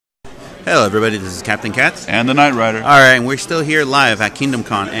Hello, everybody. This is Captain Katz. And the Knight Rider. All right, and we're still here live at Kingdom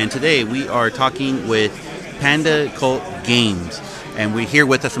Con, and today we are talking with Panda Cult Games. And we're here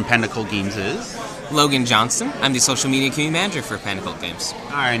with us from Panda Cult Games is... Logan Johnston. I'm the social media community manager for Panda Cult Games.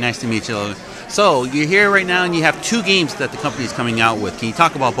 All right, nice to meet you, Logan. So, you're here right now, and you have two games that the company is coming out with. Can you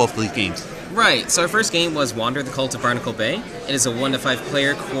talk about both of these games? Right, so our first game was Wander the Cult of Barnacle Bay. It is a 1 to 5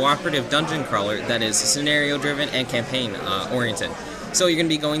 player cooperative dungeon crawler that is scenario-driven and campaign-oriented. So you're going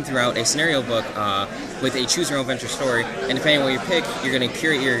to be going throughout a scenario book with a choose-your-own-adventure story, and depending on what you pick, you're going to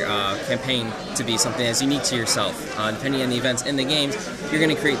curate your campaign to be something that's unique to yourself. Depending on the events in the games, you're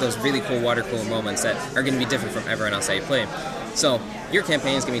going to create those really cool water-cooler moments that are going to be different from everyone else that you play. So your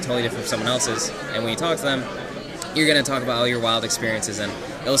campaign is going to be totally different from someone else's, and when you talk to them, you're going to talk about all your wild experiences, and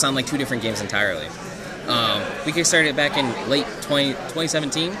it'll sound like two different games entirely. We kickstarted it back in late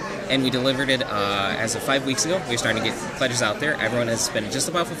 2017, and we delivered it as of 5 weeks ago. We're starting to get pledges out there. Everyone has been just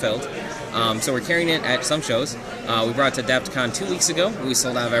about fulfilled. So we're carrying it at some shows. We brought it to Adepticon 2 weeks ago. We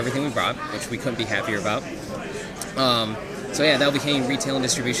sold out of everything we brought, which we couldn't be happier about. So yeah, that'll be hitting retail and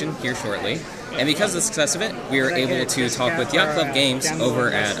distribution here shortly. And because of the success of it, we were able to talk with Yacht Club Games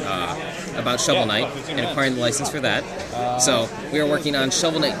over at about Shovel Knight and acquiring the license for that. So we are working on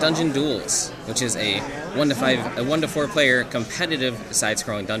Shovel Knight Dungeon Duels, which is a 1 to 4 player competitive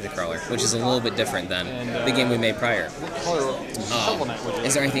side-scrolling dungeon crawler, which is a little bit different than the game we made prior.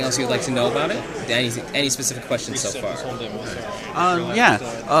 Is there anything else you'd like to know about it? Any specific questions so far?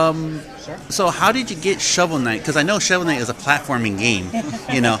 So how did you get Shovel Knight? Because I know Shovel Knight is a platforming game.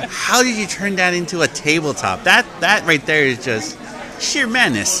 How did you turn that into a tabletop? That right there is just sheer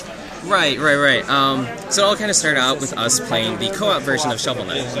madness. Right. So it all kind of started out with us playing the co-op version of Shovel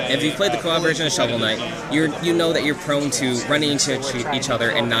Knight. If you played the co-op version of Shovel Knight, you know that you're prone to running into each other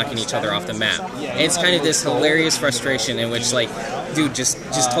and knocking each other off the map. And it's kind of this hilarious frustration in which, like, dude, just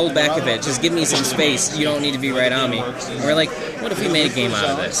hold back a bit. Just give me some space. You don't need to be right on me. And we're like, what if we made a game out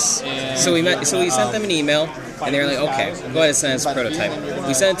of this? So we sent them an email. And they were like, okay, go ahead and send us a prototype.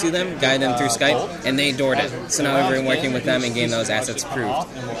 We sent it to them, guided them through Skype, and they adored it. So now we're working with them and getting those assets approved.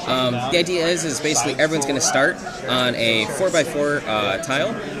 The idea is basically everyone's going to start on a 4x4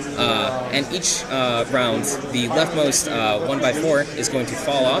 tile, and each round, the leftmost 1x4 is going to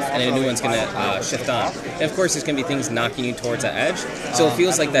fall off, and a new one's going to shift on. And of course, there's going to be things knocking you towards the edge, so it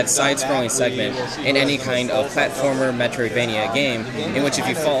feels like that side-scrolling segment in any kind of platformer Metroidvania game, in which if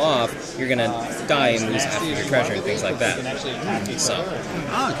you fall off, you're going to die and lose half of your treasure and things like that. So.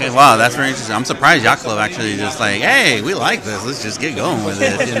 Oh, okay, wow, that's very interesting. I'm surprised Yacht Club actually just like, hey, we like this. Let's just get going with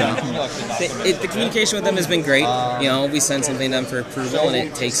it. The communication with them has been great. We send something to them for approval, and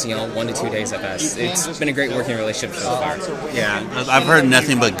it takes 1 to 2 days at best. It's been a great working relationship so far. Yeah, I've heard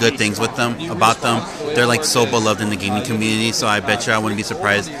nothing but good things about them. They're like so beloved in the gaming community. So I bet you I wouldn't be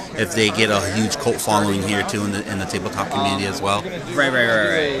surprised if they get a huge cult following here too in the tabletop community as well.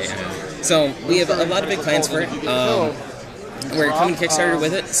 Right. Yeah. So we have a lot of big plans for it. We're coming Kickstarter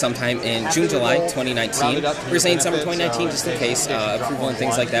with it sometime in June, July 2019. We're saying summer 2019 just in case approval and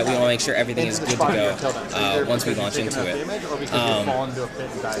things like that. We want to make sure everything is good to go once we launch into it.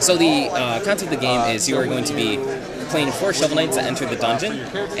 So the concept of the game is you are going to be playing 4 Shovel Knights that enter the dungeon,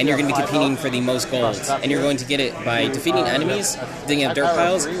 and you're going to be competing for the most gold. And you're going to get it by defeating enemies, digging up dirt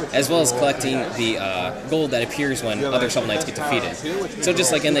piles, as well as collecting the gold that appears when other Shovel Knights get defeated. So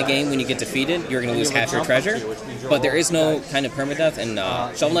just like in the game, when you get defeated, you're going to lose half your treasure, but there is no kind of permadeath, and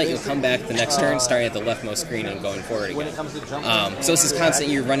Shovel Knight, you'll come back the next turn, starting at the leftmost screen and going forward again. So this is constant,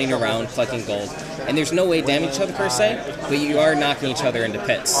 you're running around, collecting gold, and there's no way to damage each other per se, but you are knocking each other into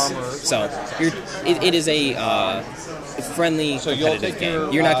pits. So it is a friendly, competitive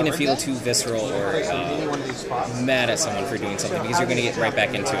game. You're not going to feel too visceral or mad at someone for doing something, because you're going to get right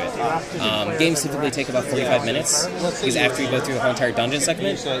back into it. Games typically take about 45 minutes, because after you go through the whole entire dungeon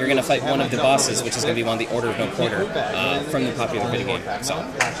segment, you're going to fight one of the bosses, which is going to be one of the Order of No Quarter from the popular video game.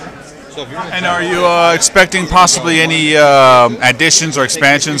 And are you expecting possibly any additions or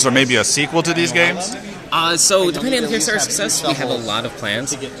expansions or maybe a sequel to these games? So depending on the Kickstarter success, we have a lot of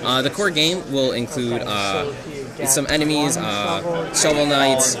plans. The core game will include some enemies, Shovel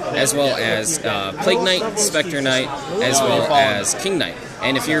Knights, as well as Plague Knight, Spectre Knight, as well as King Knight.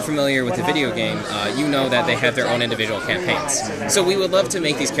 And if you're familiar with the video game, you know that they have their own individual campaigns. So we would love to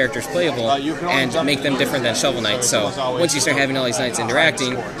make these characters playable and make them different than Shovel Knight. So once you start having all these knights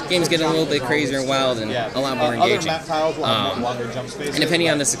interacting, games get a little bit crazier and wild and a lot more engaging. And depending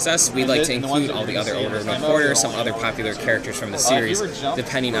on the success, we'd like to include all the other Order of No Quarter, some other popular characters from the series,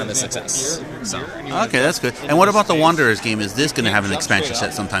 depending on the success. So. Okay, that's good. And what about the Wanderers game? Is this going to have an expansion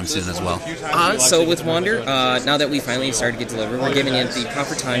set sometime soon as well? So with Wander, now that we finally started to get delivered, we're giving it the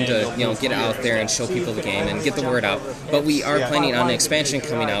proper time to get it out there and show people the game and get the word out. But we are planning on an expansion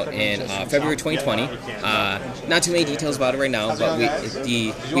coming out in February 2020. Not too many details about it right now, but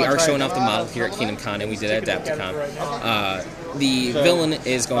we are showing off the model here at Kingdom Con, and we did at Adepticon. The villain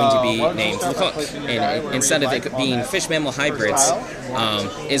is going to be named the Cook, and instead of it being fish mammal hybrids,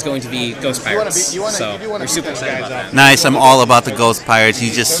 is going to be ghost pirates. So we're super excited about that. Nice, I'm all about the ghost pirates.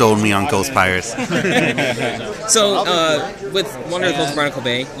 You just sold me on ghost pirates. So with Wonder of the Cult of Barnacle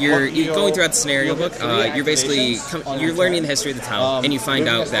Bay, you're going throughout the scenario book. You're basically you're learning the history of the town, and you find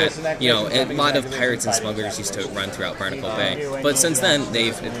out that a lot of pirates and smugglers used to run throughout Barnacle Bay, but since then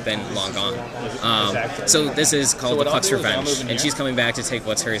they've been long gone. So this is called the Puck's Revenge, and she's coming back to take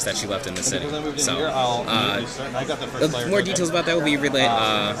what's hers that she left in the city. So more details about that will be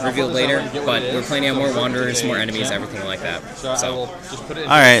revealed later, but we're planning on more wanderers, more enemies, everything like that. So all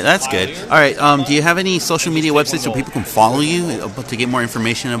right, that's good. All right, do you have any social media websites so people can follow you to get more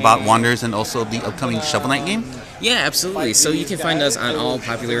information about Wanderers and also the upcoming Shovel Knight game? Yeah, absolutely. So you can find us on all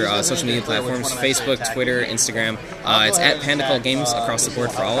popular social media platforms: Facebook, Twitter, Instagram. It's at Pandacult Games across the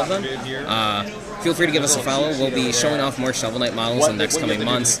board for all of them. Feel free to give us a follow. We'll be showing off more Shovel Knight models in the next coming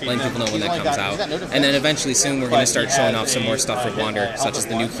months, letting people know when that comes out. And then eventually soon we're going to start showing off some more stuff for Wander, such as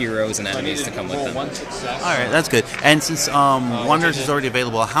the new heroes and enemies to come with them. Alright, that's good. And since Wanderers is already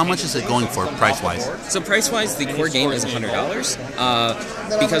available, how much is it going for price-wise? So price-wise, the core game is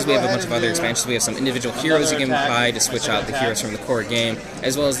 $100. Because we have a bunch of other expansions, we have some individual heroes you can buy to switch out the heroes from the core game,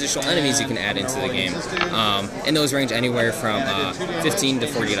 as well as additional enemies you can add into the game. And those range anywhere from $15 to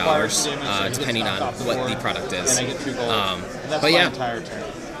 $40, depending on what the product is. But yeah.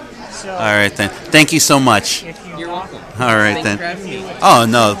 All right then. Thank you so much. You're welcome. All right Thanks then. for having me. Oh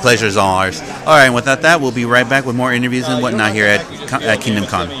no, the pleasure's all ours. All right, without that, we'll be right back with more interviews and whatnot here at Kingdom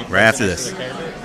Con right after this.